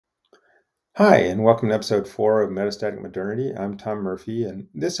Hi, and welcome to episode 4 of Metastatic Modernity. I'm Tom Murphy, and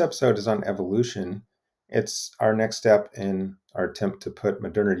this episode is on evolution. It's our next step in our attempt to put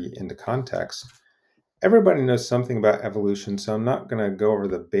modernity into context. Everybody knows something about evolution, so I'm not going to go over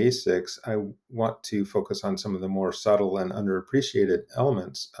the basics. I want to focus on some of the more subtle and underappreciated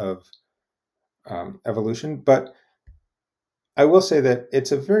elements of evolution. But I will say that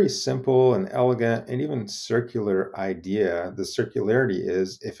it's a very simple and elegant and even circular idea. The circularity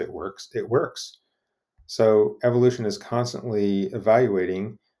is if it works, it works. So evolution is constantly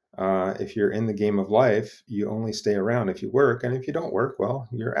evaluating. If you're in the game of life, you only stay around if you work, and if you don't work, well,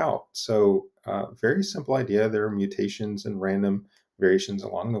 you're out. So very simple idea. There are mutations and random variations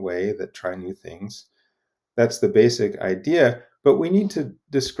along the way that try new things. That's the basic idea. But we need to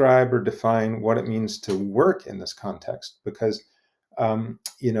describe or define what it means to work in this context because,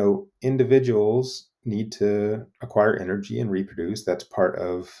 individuals need to acquire energy and reproduce. That's part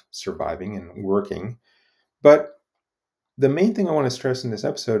of surviving and working. But the main thing I want to stress in this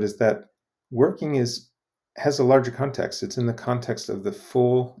episode is that working is has a larger context. It's in the context of the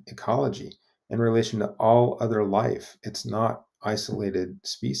full ecology in relation to all other life. It's not isolated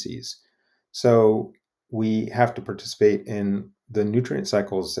species. So we have to participate in the nutrient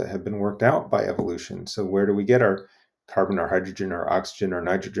cycles that have been worked out by evolution. So where do we get our carbon, our hydrogen, our oxygen, our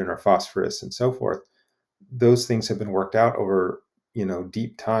nitrogen, our phosphorus, and so forth? Those things have been worked out over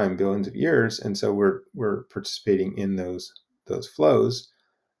deep time, billions of years, and so we're participating in those flows.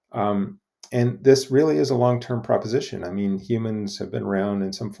 um, and this really is a long-term proposition. I mean, humans have been around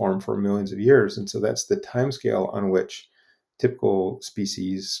in some form for millions of years, and so that's the timescale on which typical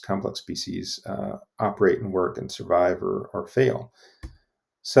species, complex species, operate and work and survive or fail.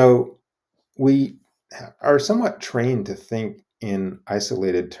 So we are somewhat trained to think in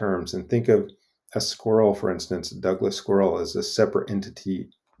isolated terms and think of a squirrel, for instance, a Douglas squirrel, as a separate entity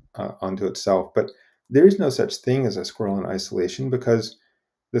unto itself. But there is no such thing as a squirrel in isolation because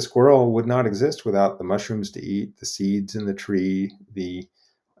the squirrel would not exist without the mushrooms to eat, the seeds in the tree,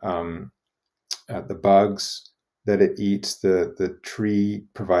 um, the bugs that it eats. The tree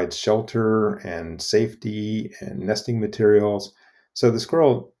provides shelter and safety and nesting materials. So the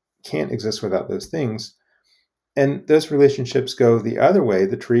squirrel can't exist without those things. And those relationships go the other way.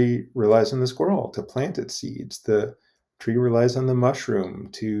 The tree relies on the squirrel to plant its seeds. The tree relies on the mushroom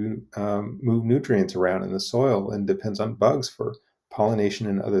to move nutrients around in the soil and depends on bugs for pollination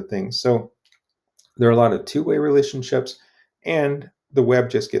and other things. So there are a lot of two-way relationships, and the web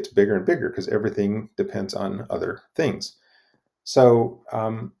just gets bigger and bigger because everything depends on other things. So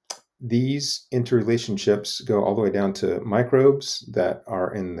these interrelationships go all the way down to microbes that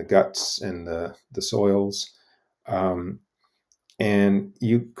are in the guts and the soils. Um, and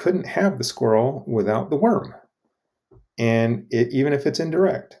you couldn't have the squirrel without the worm. And even if it's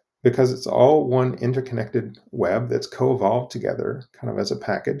indirect, because it's all one interconnected web that's co-evolved together kind of as a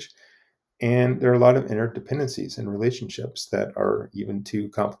package. And there are a lot of interdependencies and relationships that are even too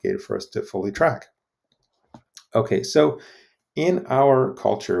complicated for us to fully track. Okay, so in our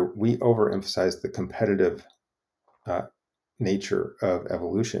culture, we overemphasize the competitive uh, nature of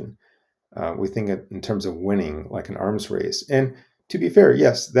evolution. We think in terms of winning, like an arms race. And to be fair,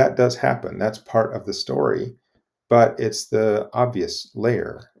 yes, that does happen. That's part of the story, but it's the obvious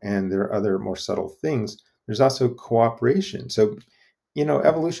layer. And there are other more subtle things. There's also cooperation. So,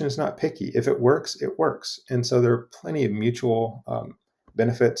 evolution is not picky. If it works, it works. And so there are plenty of mutual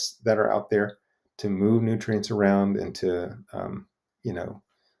benefits that are out there to move nutrients around and to, you know,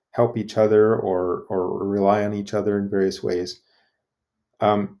 help each other or rely on each other in various ways.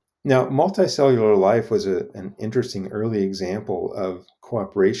 Now, multicellular life was an interesting early example of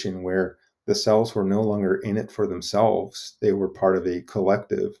cooperation where the cells were no longer in it for themselves. They were part of a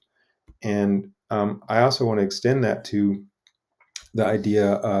collective. And I also want to extend that to the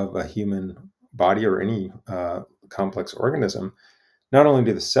idea of a human body or any complex organism. Not only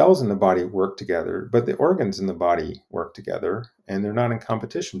do the cells in the body work together, but the organs in the body work together and they're not in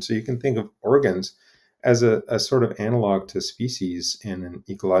competition. So you can think of organs as a sort of analog to species in an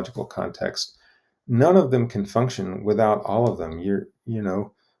ecological context. None of them can function without all of them.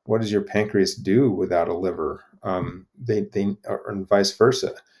 What does your pancreas do without a liver? They and vice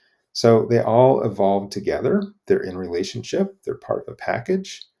versa. So they all evolve together. They're in relationship. They're part of a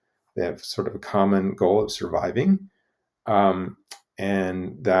package. They have sort of a common goal of surviving. Um,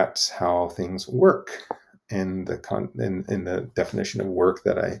 and that's how things work in the definition of work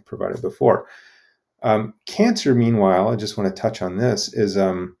that I provided before. Cancer, meanwhile, I just want to touch on this, is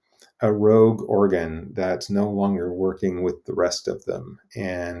a rogue organ that's no longer working with the rest of them,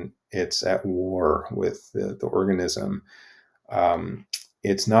 and it's at war with the organism. Um,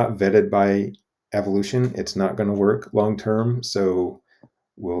 It's not vetted by evolution. It's not going to work long term. So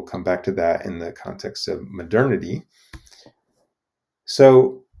we'll come back to that in the context of modernity.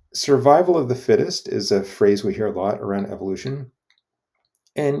 So survival of the fittest is a phrase we hear a lot around evolution.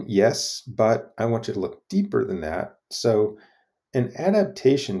 And yes, but I want you to look deeper than that. So an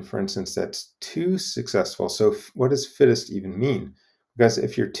adaptation, for instance, that's too successful. So what does fittest even mean? Because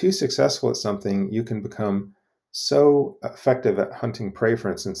if you're too successful at something, you can become so effective at hunting prey, for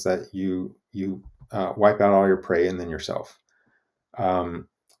instance, that you wipe out all your prey and then yourself. Um,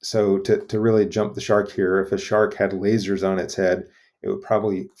 so to really jump the shark here, if a shark had lasers on its head, it would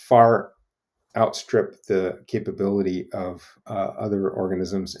probably far outstrip the capability of other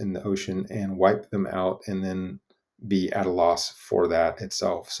organisms in the ocean and wipe them out and then be at a loss for that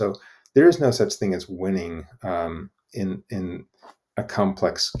itself. So there is no such thing as winning in a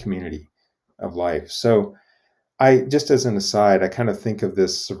complex community of life. So I just as an aside, I kind of think of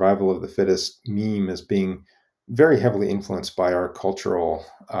this survival of the fittest meme as being very heavily influenced by our cultural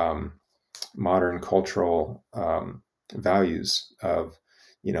modern cultural values of,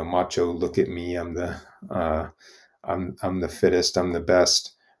 macho, look at me, uh, I'm the fittest, I'm the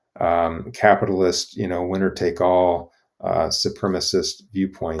best, capitalist, winner take all, supremacist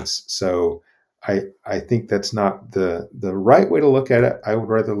viewpoints. So I think that's not the right way to look at it. I would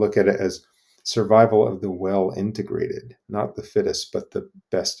rather look at it as survival of the well integrated, not the fittest, but the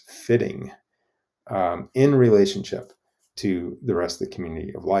best fitting in relationship to the rest of the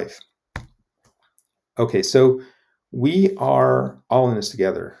community of life. Okay, so we are all in this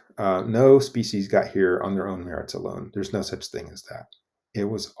together. No species got here on their own merits alone. There's no such thing as that. It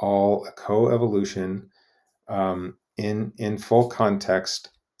was all a coevolution in full context,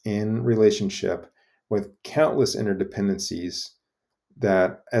 in relationship, with countless interdependencies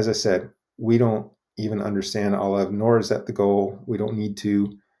that, as I said, we don't even understand all of, nor is that the goal. We don't need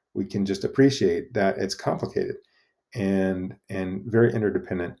to. We can just appreciate that it's complicated and very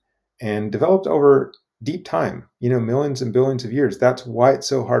interdependent and developed over deep time, millions and billions of years. That's why it's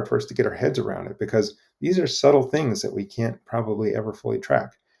so hard for us to get our heads around it, because these are subtle things that we can't probably ever fully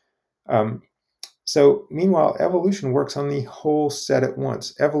track. So meanwhile, evolution works on the whole set at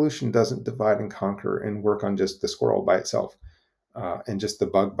once. Evolution doesn't divide and conquer and work on just the squirrel by itself and just the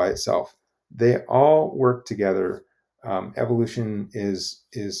bug by itself. They all work together. Evolution is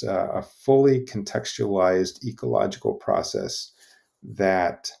a fully contextualized ecological process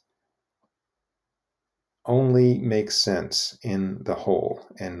that only makes sense in the whole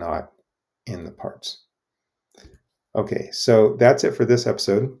and not in the parts. Okay, so that's it for this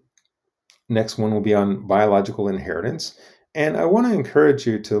episode. Next one will be on biological inheritance. And I want to encourage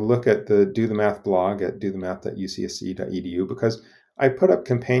you to look at the Do the Math blog at dothemath.ucsc.edu, because I put up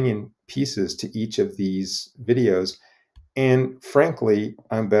companion pieces to each of these videos. And frankly,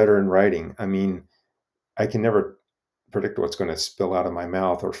 I'm better in writing. I mean, I can never predict what's going to spill out of my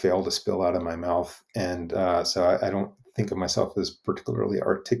mouth or fail to spill out of my mouth. And so I don't think of myself as particularly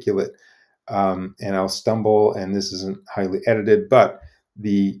articulate. And I'll stumble, and this isn't highly edited, but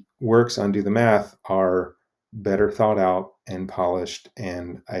the works on Do the Math are better thought out and polished,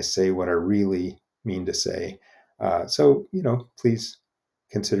 and I say what I really mean to say. So, please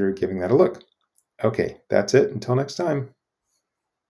consider giving that a look. Okay, that's it. Until next time.